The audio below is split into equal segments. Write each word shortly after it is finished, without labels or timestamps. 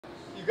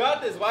You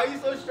got this. Why are you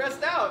so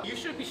stressed out? You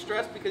should be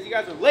stressed because you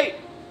guys are late.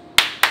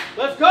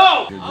 Let's go!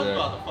 I was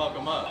about to fuck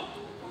them up.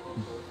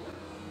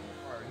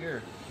 Right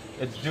here.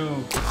 It's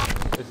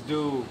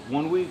due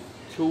 1 week,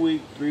 2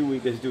 week, 3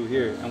 week. It's due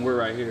here, and we're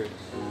right here.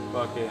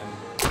 We're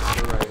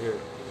right here.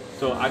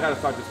 So I gotta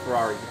start this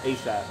Ferrari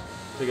ASAP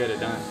to get it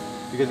done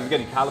because it's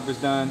getting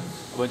calipers done,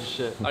 a bunch of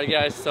shit. Alright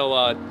guys,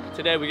 so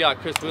today we got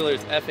Chris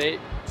Wheeler's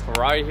F8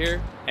 Ferrari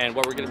here, and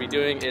what we're gonna be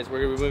doing is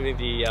we're removing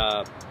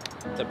the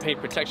paint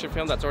protection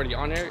film that's already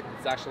on here.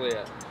 It's actually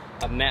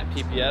a matte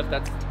PPF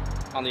that's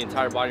on the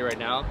entire body right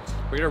now.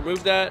 We're gonna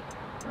remove that,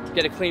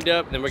 get it cleaned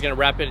up, and then we're gonna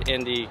wrap it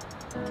in the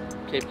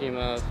KP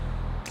matte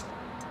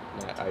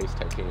ice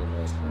titanium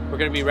red. We're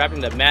gonna be wrapping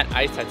the matte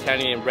ice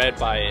titanium red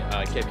by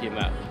KP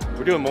matte.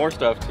 We're doing more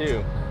stuff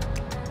too.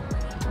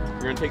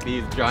 We're gonna take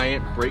these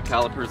giant brake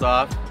calipers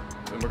off,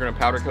 and we're gonna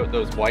powder coat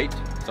those white.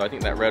 So I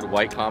think that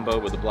red-white combo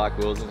with the black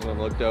wheels is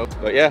gonna look dope.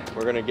 But yeah,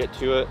 we're gonna get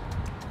to it.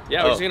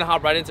 Yeah, we're just gonna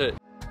hop right into it.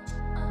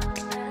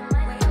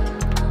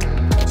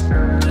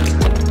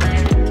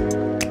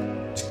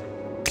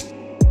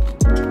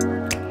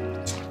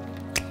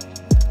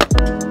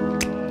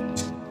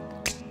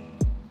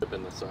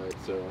 In the side,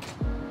 so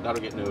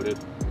that'll get noted.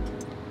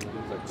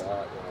 Things like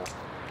that.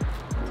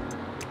 Yeah.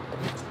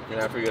 And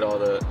after we get all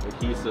the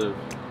adhesive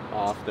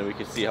off, then we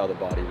can see how the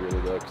body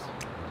really looks.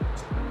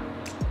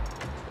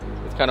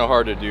 It's kind of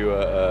hard to do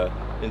a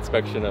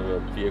inspection of a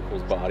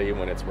vehicle's body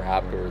when it's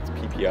wrapped or it's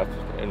PPF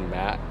and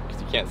matte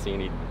because you can't see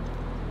any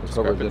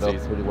discrepancies. Covers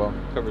it up pretty well.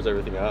 Covers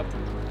everything up.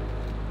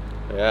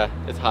 But yeah,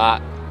 it's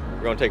hot.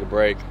 We're gonna take a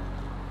break.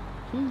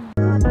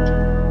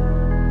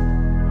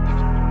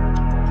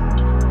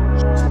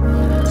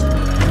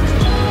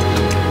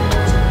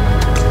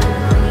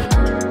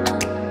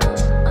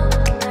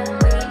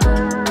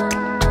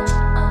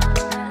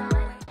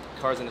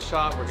 Car's in the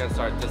shop, we're gonna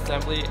start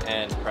disassembly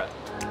and prep.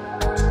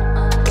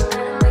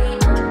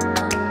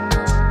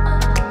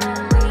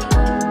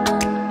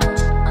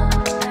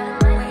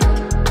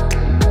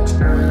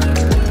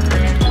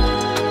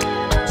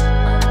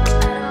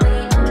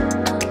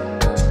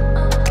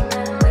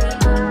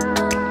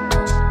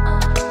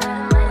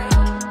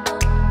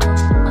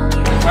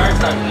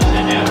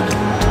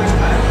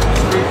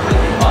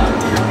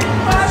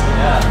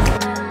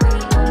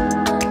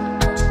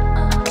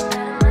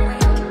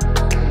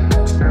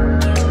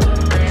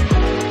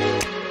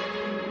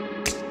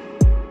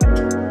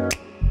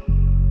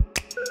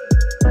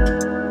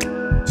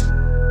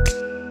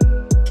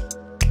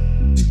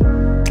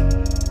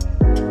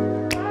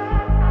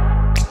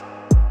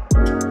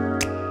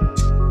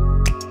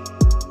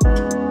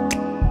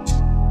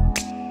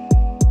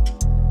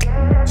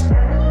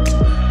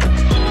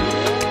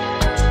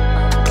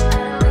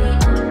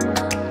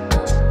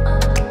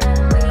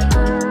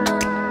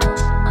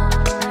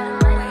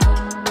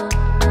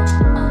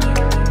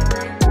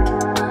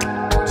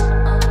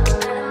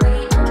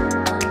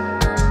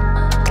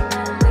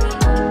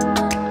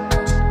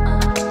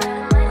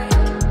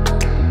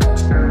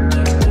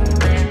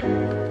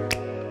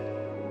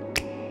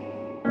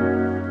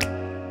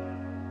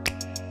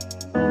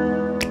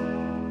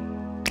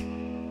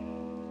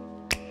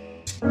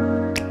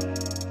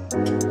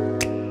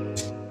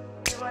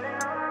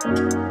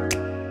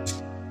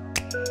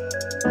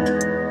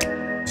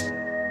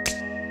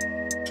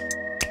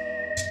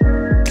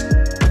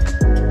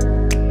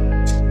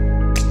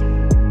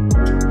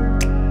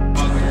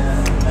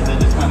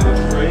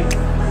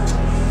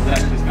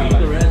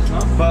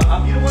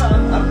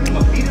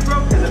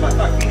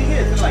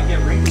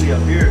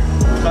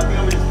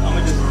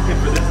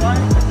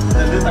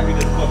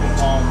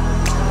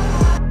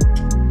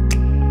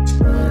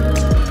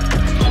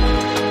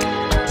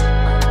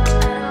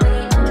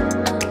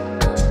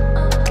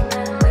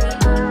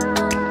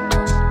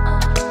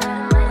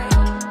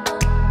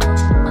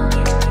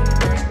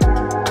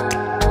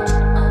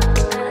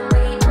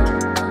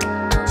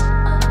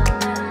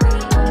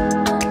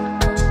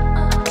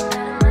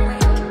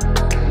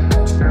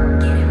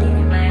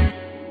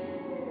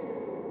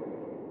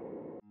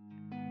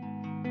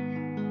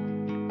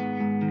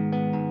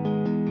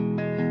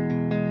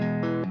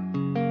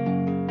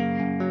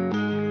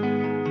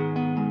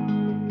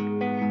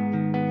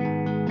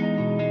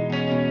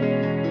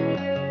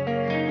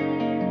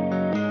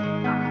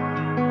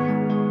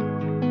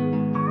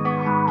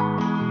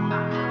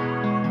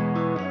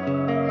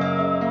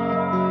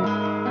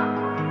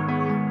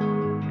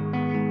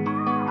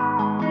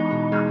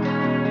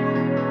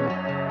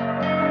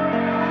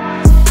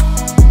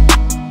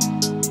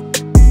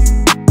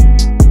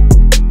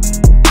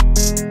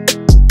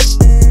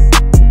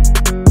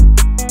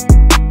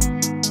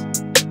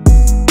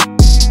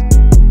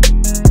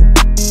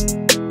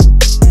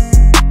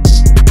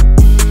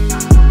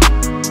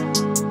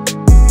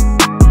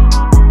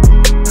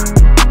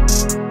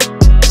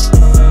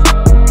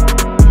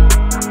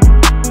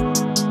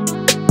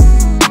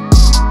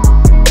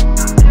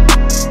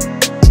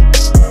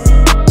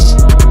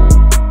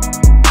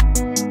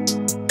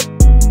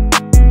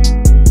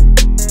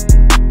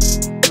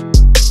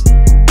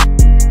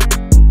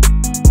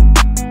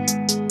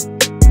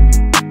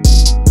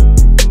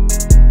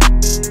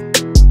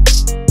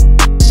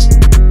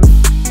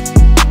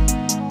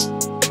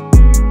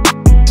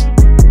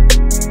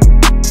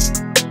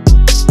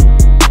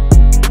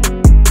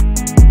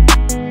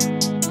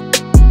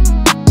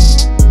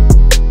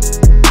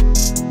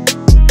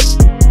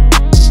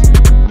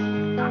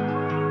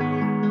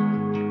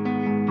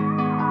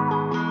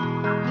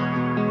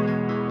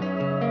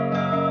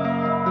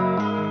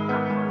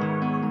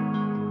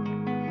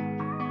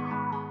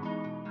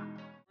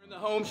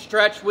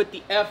 stretch with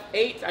the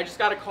F8. I just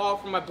got a call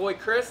from my boy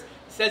Chris.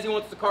 He says he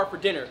wants the car for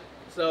dinner.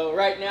 So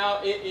right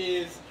now it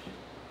is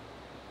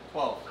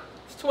 12.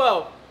 It's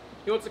 12.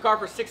 He wants the car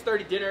for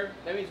 6:30 dinner.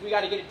 That means we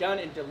got to get it done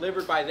and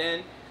delivered by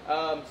then.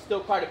 Still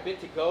quite a bit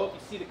to go.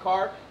 If you see the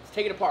car, let's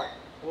take it apart.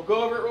 We'll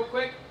go over it real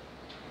quick.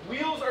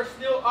 Wheels are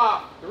still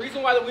off. The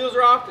reason why the wheels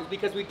are off is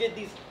because we did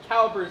these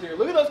calipers here.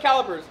 Look at those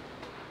calipers.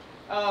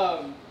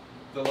 The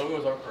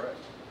logos are correct.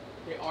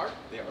 They are?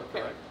 They are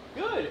correct.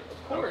 Good,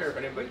 of course. I don't care if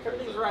anybody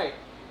Everything's right.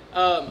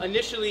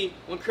 Initially,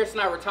 when Chris and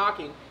I were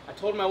talking, I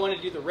told him I wanted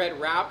to do the red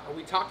wrap, or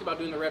we talked about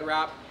doing the red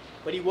wrap,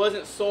 but he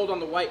wasn't sold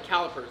on the white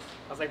calipers.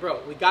 I was like, bro,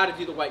 we got to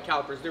do the white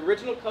calipers. The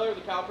original color of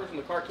the calipers when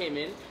the car came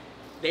in,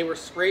 they were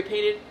spray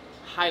painted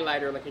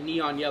highlighter, like a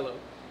neon yellow.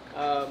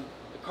 The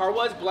car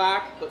was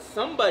black, but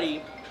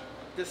somebody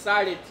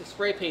decided to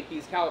spray paint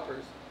these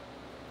calipers.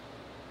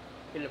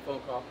 Getting a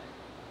phone call.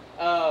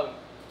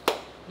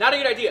 Not a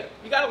good idea.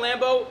 You got a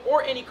Lambo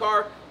or any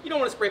car, you don't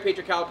want to spray paint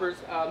your calipers.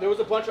 There was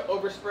a bunch of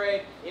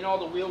overspray in all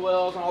the wheel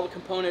wells and all the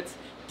components.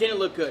 Didn't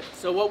look good.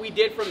 So what we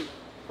did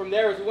from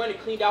there is we went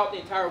and cleaned out the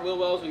entire wheel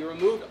wells. We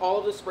removed all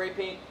of the spray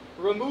paint,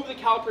 removed the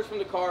calipers from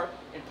the car,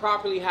 and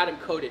properly had them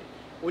coated.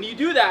 When you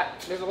do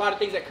that, there's a lot of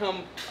things that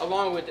come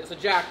along with it. So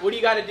Jack, what do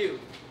you got to do?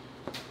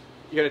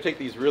 You got to take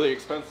these really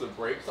expensive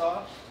brakes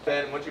off.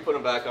 Then once you put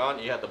them back on,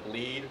 you have to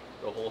bleed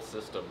the whole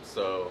system.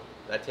 So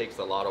that takes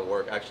a lot of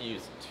work. I actually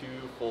use 2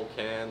 full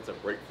cans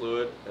of brake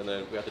fluid, and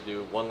then we have to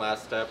do one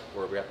last step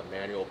where we have to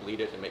manual bleed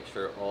it to make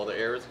sure all the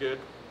air is good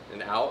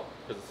and out,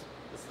 because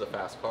this is a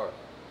fast car.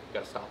 You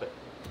got to stop it.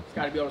 It's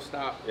got to be able to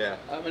stop. Yeah.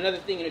 Another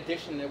thing in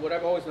addition, what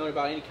I've always known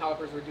about any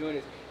calipers we're doing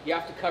is you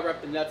have to cover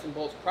up the nuts and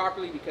bolts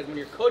properly, because when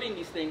you're coating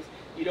these things,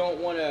 you don't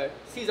want to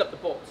seize up the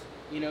bolts.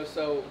 You know,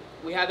 so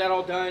we had that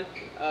all done.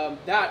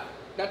 That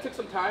took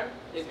some time.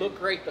 It looked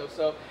great though.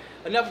 So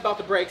enough about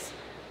the brakes.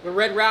 The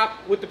red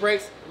wrap with the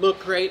brakes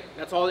looked great.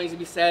 That's all that needs to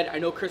be said. I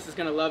know Chris is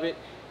gonna love it.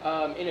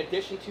 In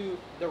addition to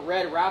the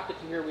red wrap that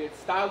you hear, we had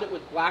styled it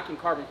with black and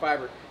carbon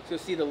fiber. So you'll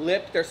see the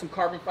lip, there's some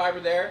carbon fiber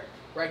there.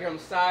 Right here on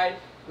the side,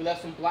 we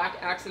left some black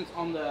accents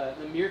on the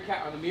mirror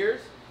cap, on the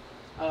mirrors.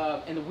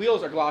 And the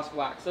wheels are gloss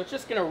black. So it's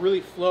just gonna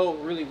really flow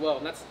really well.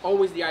 And that's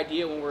always the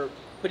idea when we're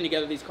putting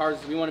together these cars.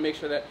 Is we want to make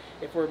sure that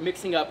if we're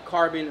mixing up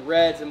carbon,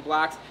 reds, and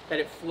blacks, that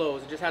it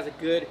flows. It just has a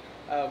good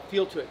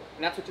feel to it.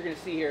 And that's what you're gonna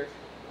see here.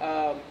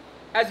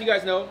 As you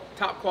guys know,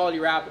 top quality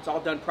wrap. It's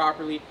all done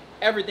properly.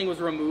 Everything was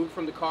removed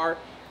from the car.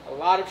 A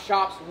lot of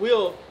shops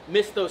will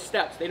miss those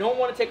steps. They don't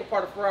want to take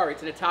apart a Ferrari.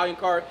 It's an Italian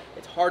car.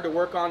 It's hard to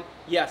work on.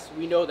 Yes,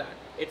 we know that.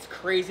 It's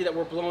crazy that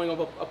we're blowing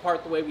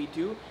apart the way we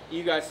do.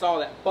 You guys saw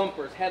that.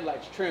 Bumpers,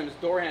 headlights, trims,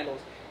 door handles.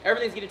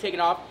 Everything's getting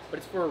taken off, but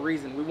it's for a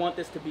reason. We want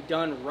this to be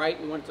done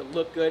right. We want it to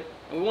look good,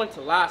 and we want it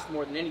to last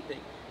more than anything.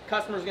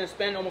 Customer's going to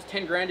spend almost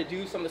 10 grand to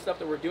do some of the stuff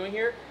that we're doing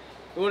here.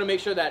 We want to make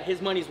sure that his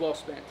money's well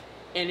spent.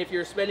 And if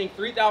you're spending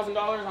 $3,000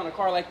 on a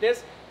car like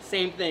this,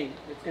 same thing.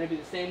 It's going to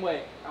be the same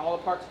way. All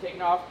the parts are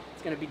taken off.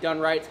 It's going to be done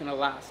right. It's going to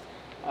last.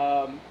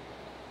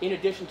 In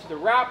addition to the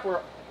wrap,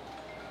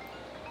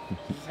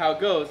 this is how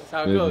it goes. This is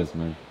how it goes.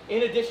 Man.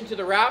 In addition to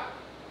the wrap,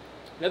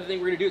 another thing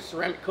we're going to do is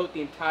ceramic coat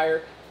the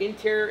entire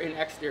interior and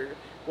exterior.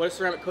 What a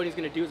ceramic coating is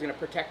going to do is going to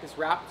protect this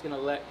wrap. It's going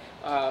to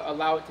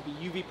allow it to be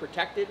UV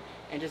protected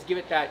and just give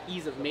it that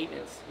ease of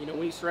maintenance. You know,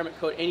 when you ceramic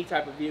coat any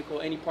type of vehicle,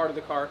 any part of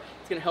the car,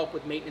 it's going to help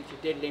with maintenance, your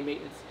day-to-day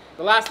maintenance.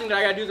 The last thing that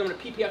I got to do is I'm going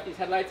to PPF these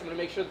headlights. I'm going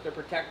to make sure that they're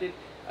protected.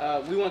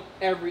 We want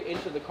every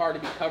inch of the car to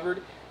be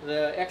covered.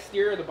 The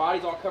exterior, the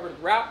body's all covered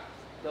with wrap.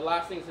 The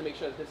last thing is to make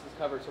sure that this is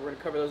covered. So we're going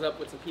to cover those up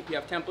with some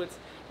PPF templates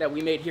that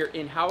we made here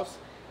in-house.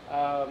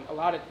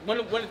 One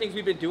of the things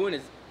we've been doing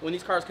is when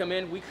these cars come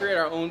in, we create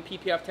our own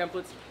PPF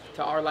templates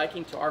to our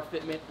liking, to our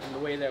fitment, and the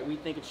way that we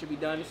think it should be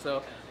done.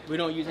 So we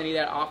don't use any of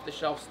that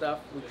off-the-shelf stuff.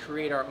 We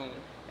create our own. And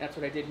that's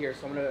what I did here.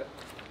 So I'm going to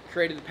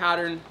create the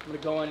pattern. I'm going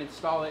to go in and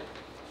install it.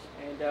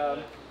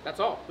 And that's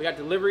all. We got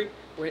delivery.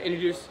 We're going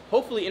to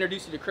hopefully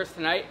introduce you to Chris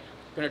tonight.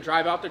 Going to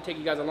drive out there, take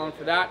you guys along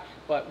for that.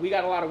 But we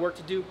got a lot of work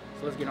to do,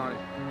 so let's get on it.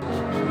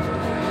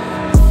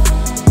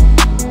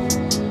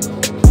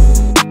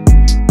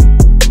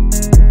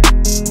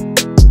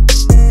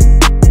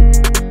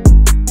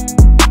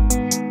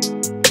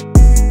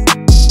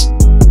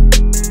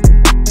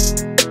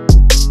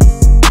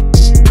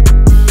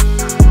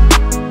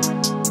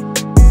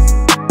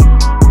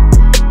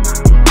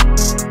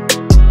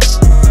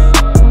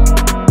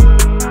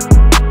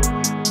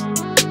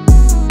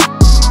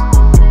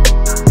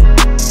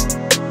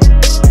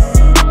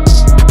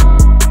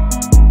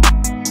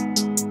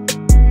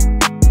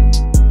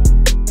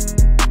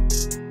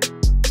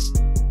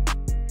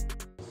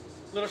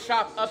 Little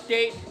shop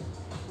update.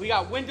 We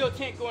got window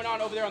tint going on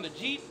over there on the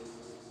Jeep.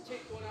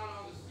 Tint going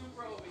on the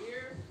Supra over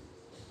here.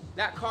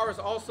 That car is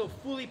also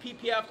fully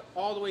PPF'd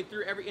all the way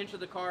through every inch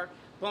of the car.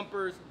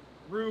 Bumpers,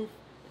 roof,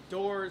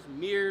 doors,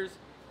 mirrors,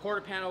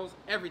 quarter panels,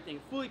 everything.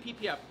 Fully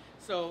PPF'd.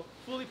 So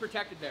fully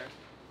protected there.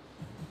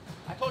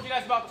 I told you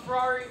guys about the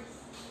Ferrari.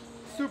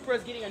 Supra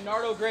is getting a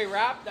Nardo gray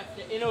wrap. That's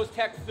the Innos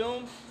Tech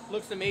film.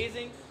 Looks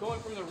amazing. Going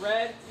from the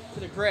red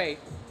to the gray.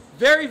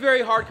 Very,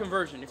 very hard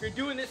conversion. If you're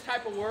doing this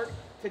type of work,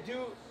 to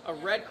do a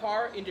red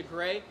car into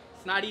gray,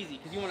 it's not easy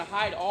because you want to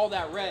hide all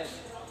that red.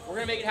 We're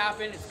gonna make it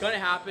happen. It's gonna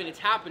happen. It's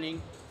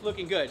happening. It's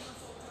looking good.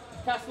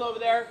 Tesla over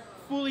there,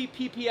 fully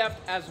PPF'd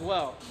as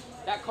well.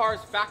 That car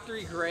is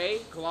factory gray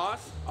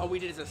gloss. All we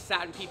did is a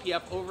satin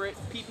PPF over it.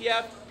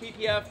 PPF,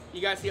 PPF.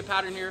 You guys see a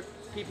pattern here.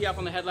 PPF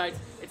on the headlights.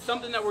 It's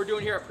something that we're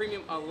doing here at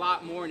Premium a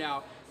lot more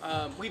now.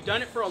 We've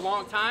done it for a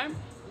long time,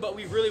 but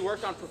we've really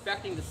worked on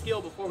perfecting the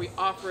skill before we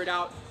offer it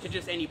out to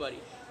just anybody.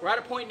 We're at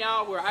a point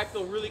now where I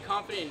feel really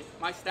confident in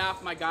my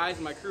staff, my guys,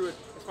 and my crew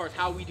as far as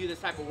how we do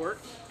this type of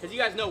work. Because you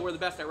guys know we're the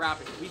best at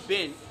wrapping. We've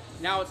been.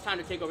 Now it's time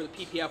to take over the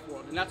PPF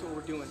world, and that's what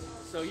we're doing.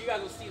 So you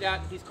guys will see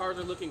that. These cars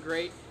are looking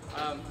great.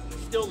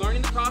 Still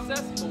learning the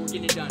process, but we're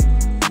getting it done.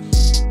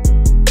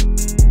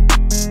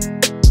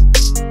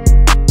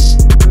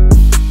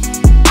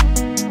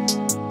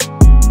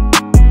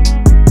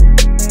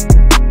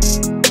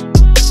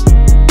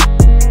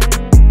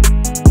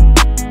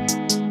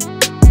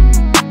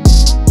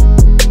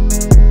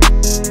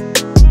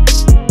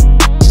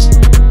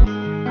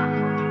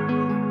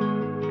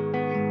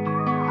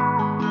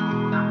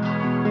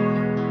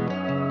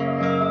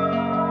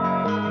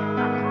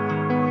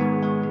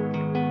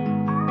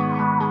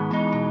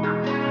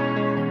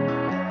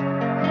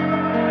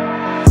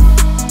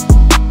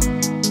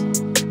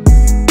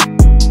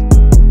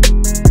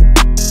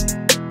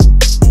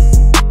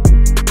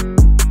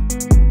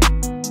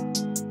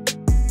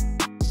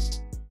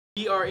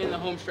 We are in the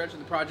home stretch of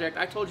the project.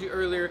 I told you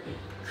earlier,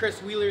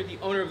 Chris Wheeler, the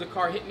owner of the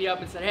car, hit me up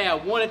and said, hey, I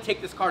want to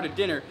take this car to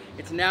dinner.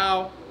 It's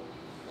now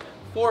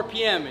 4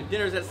 p.m. and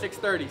dinner's at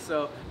 6:30,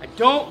 so I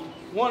don't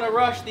want to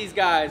rush these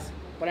guys,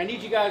 but I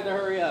need you guys to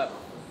hurry up.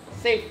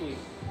 Safely.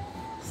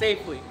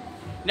 Safely.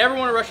 Never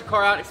want to rush a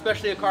car out,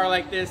 especially a car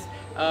like this.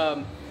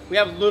 We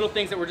have little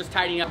things that we're just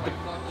tidying up.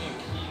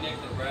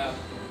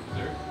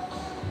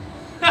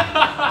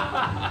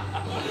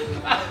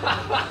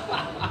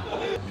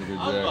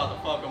 I was about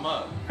to fuck him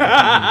up.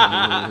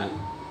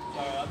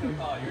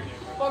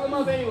 Fuck him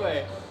up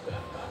anyway.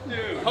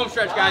 Dude. Home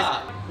stretch,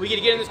 guys. We get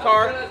to get in this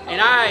car,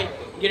 and I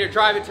get to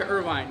drive it to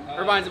Irvine.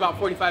 Irvine's about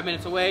 45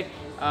 minutes away.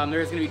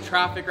 There's going to be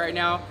traffic right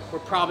now. We're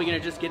probably going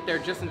to just get there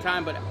just in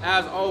time, but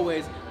as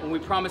always, when we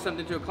promise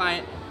something to a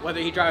client, whether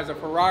he drives a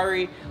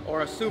Ferrari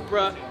or a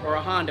Supra or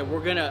a Honda,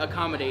 we're going to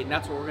accommodate, and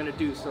that's what we're going to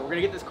do. So we're going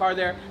to get this car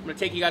there. I'm going to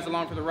take you guys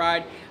along for the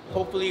ride.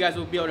 Hopefully you guys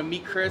will be able to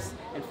meet Chris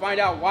and find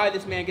out why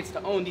this man gets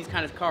to own these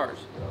kind of cars.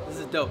 This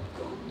is dope.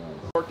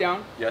 Work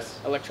down? Yes.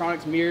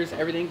 Electronics, mirrors,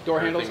 everything, door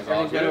handles,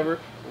 everything's went over.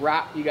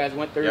 Wrap, you guys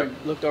went through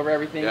and looked over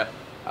everything.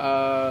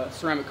 Yeah.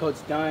 Ceramic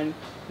coat's done.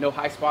 No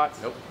high spots.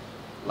 Nope.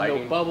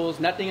 Lighting. No bubbles,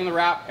 nothing in the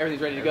wrap.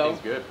 Everything's ready to go.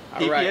 Good.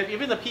 All right.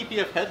 Even the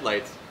PPF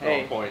headlights are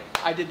on point.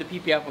 I did the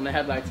PPF on the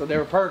headlights, so they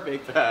were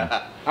perfect.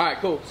 All right,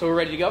 cool. So we're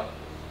ready to go.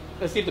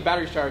 Let's see if the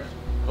battery's charged.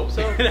 Hope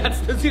so. Let's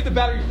see if the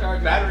battery's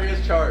charged. Battery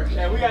is charged.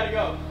 Yeah, we gotta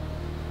go.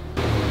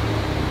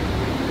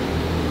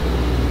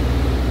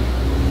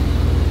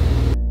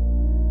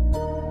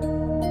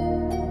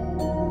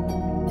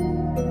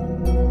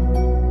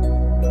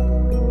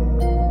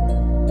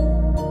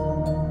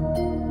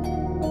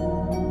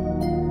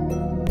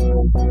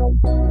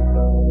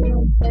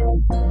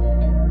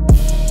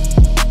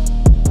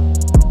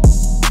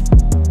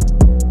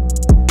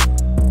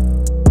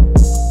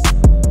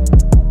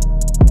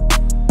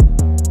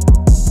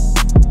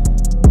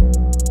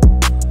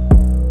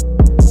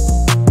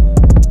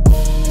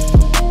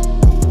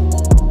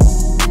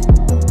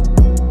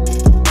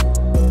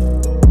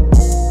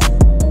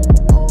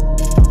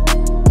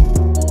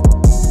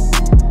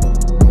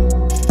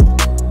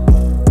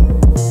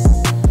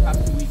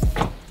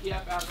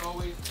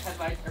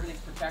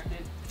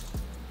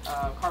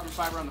 Carbon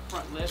fiber on the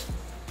front lip,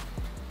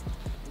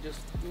 and just,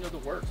 you know, the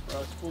works,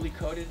 bro. It's fully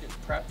coated, it's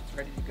prepped, it's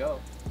ready to go.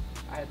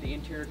 I had the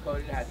interior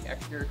coated, I had the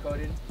exterior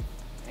coated,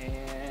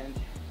 and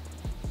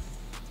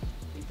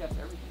I think that's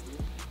everything,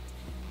 dude.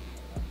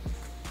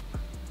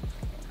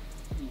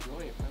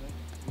 Enjoy it, brother.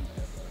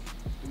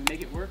 Did we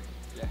make it work?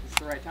 Yeah. Is this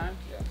the right time?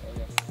 Yeah. Oh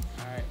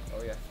yeah. All right.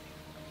 Oh yeah.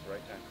 It's the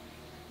right time.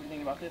 What do you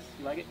think about this?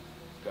 You like it?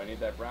 Gonna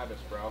need that Brabus,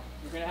 bro.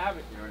 You're gonna have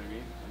it. You know what I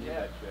mean? I need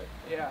that shit.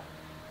 Yeah.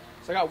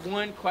 So I got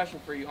one question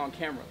for you on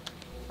camera.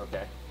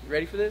 Okay. You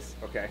ready for this?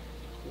 Okay.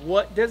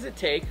 What does it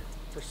take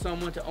for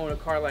someone to own a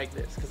car like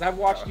this? Because I've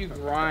watched you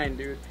grind,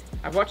 dude.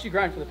 I've watched you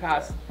grind for the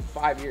past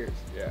 5 years.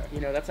 Yeah.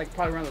 You know, that's like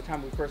probably around the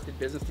time we first did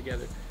business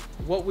together.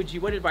 What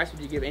advice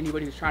would you give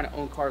anybody who's trying to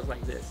own cars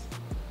like this?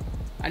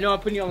 I know I'm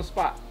putting you on the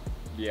spot.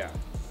 Yeah.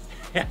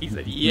 Yeah, he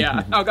said,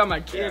 yeah. I got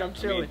my kid, I'm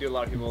chilling. I mean, a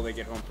lot of people, they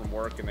get home from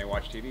work and they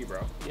watch TV,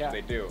 bro. Yeah.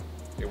 They do.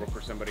 They work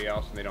for somebody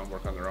else and they don't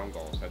work on their own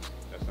goals.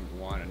 That's number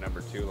one. And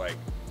number two, like,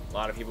 a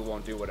lot of people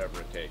won't do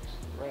whatever it takes.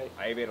 Right.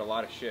 I ate a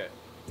lot of shit.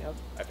 Yep.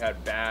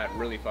 I've had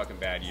really fucking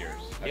bad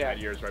years. I've had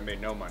years where I made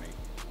no money,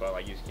 but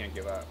like, you just can't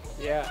give up.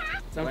 Yeah.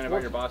 Complain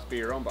about your boss, be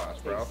your own boss,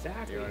 bro.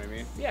 Exactly. You know what I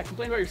mean? Yeah,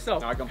 complain about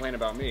yourself. No, I complain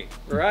about me.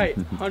 Right,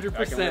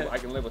 100%. I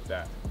can live with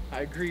that.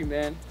 I agree,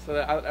 man. So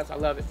I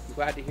love it. I'm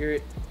glad to hear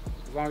it.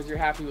 As long as you're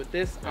happy with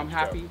this, I'm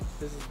happy.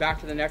 This is back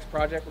to the next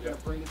project. We're gonna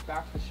bring this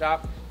back to the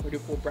shop. We're gonna do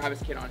a full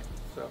Brabus kit on it.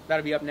 So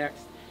that'll be up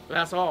next. But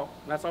that's all.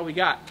 That's all we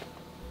got.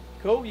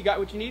 Cool, you got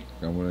what you need?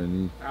 Got what I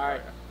need. All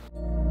right.